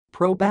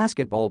Pro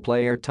basketball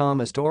player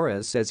Thomas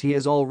Torres says he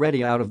is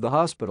already out of the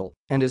hospital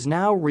and is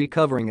now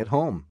recovering at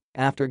home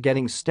after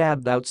getting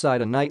stabbed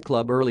outside a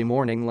nightclub early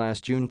morning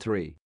last June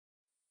 3.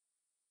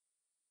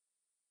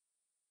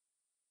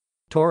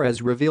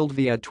 Torres revealed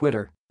via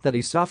Twitter that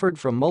he suffered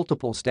from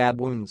multiple stab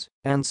wounds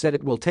and said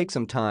it will take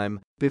some time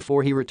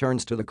before he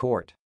returns to the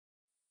court.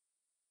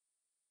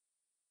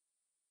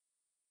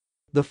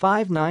 The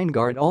 5'9"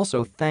 guard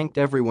also thanked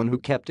everyone who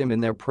kept him in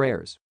their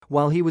prayers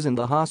while he was in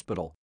the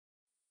hospital.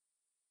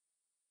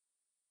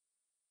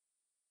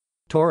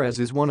 Torres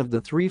is one of the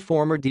 3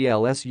 former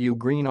DLSU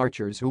Green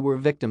Archers who were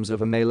victims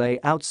of a melee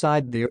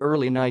outside the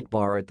early night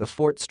bar at the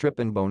Fort Strip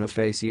in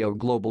Bonifacio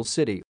Global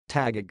City,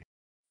 Taguig.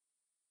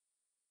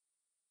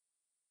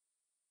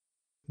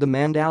 The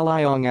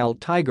Mandaluyong El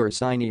Tigre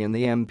signee in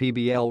the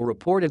MPBL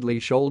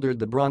reportedly shouldered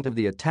the brunt of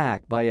the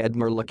attack by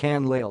Edmar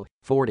Lacanlale,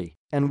 40,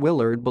 and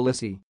Willard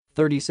Balisi,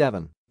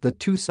 37, the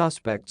 2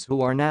 suspects who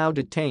are now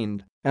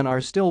detained and are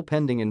still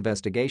pending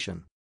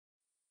investigation.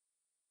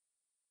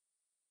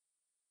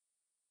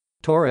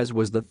 Torres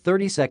was the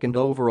 32nd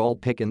overall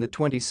pick in the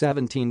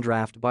 2017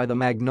 draft by the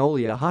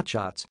Magnolia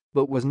Hotshots,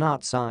 but was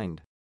not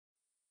signed.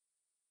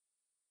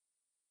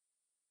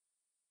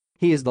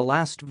 He is the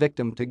last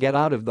victim to get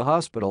out of the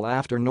hospital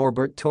after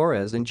Norbert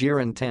Torres and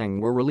Jeron Teng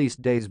were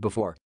released days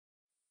before.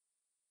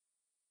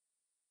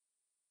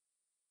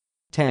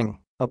 Teng,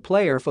 a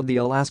player for the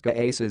Alaska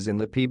Aces in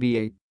the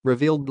PBA,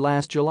 revealed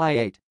last July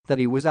 8 that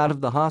he was out of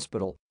the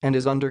hospital and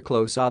is under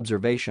close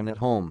observation at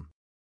home.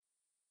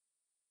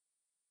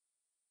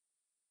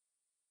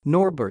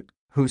 Norbert,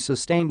 who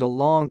sustained a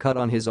long cut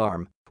on his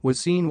arm, was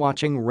seen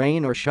watching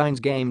Rain or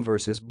Shine's game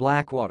versus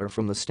Blackwater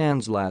from the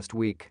stands last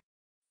week.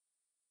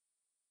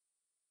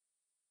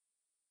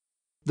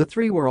 The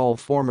 3 were all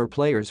former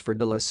players for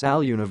De La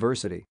Salle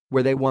University,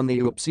 where they won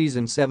the UP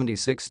Season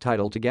 76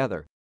 title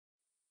together.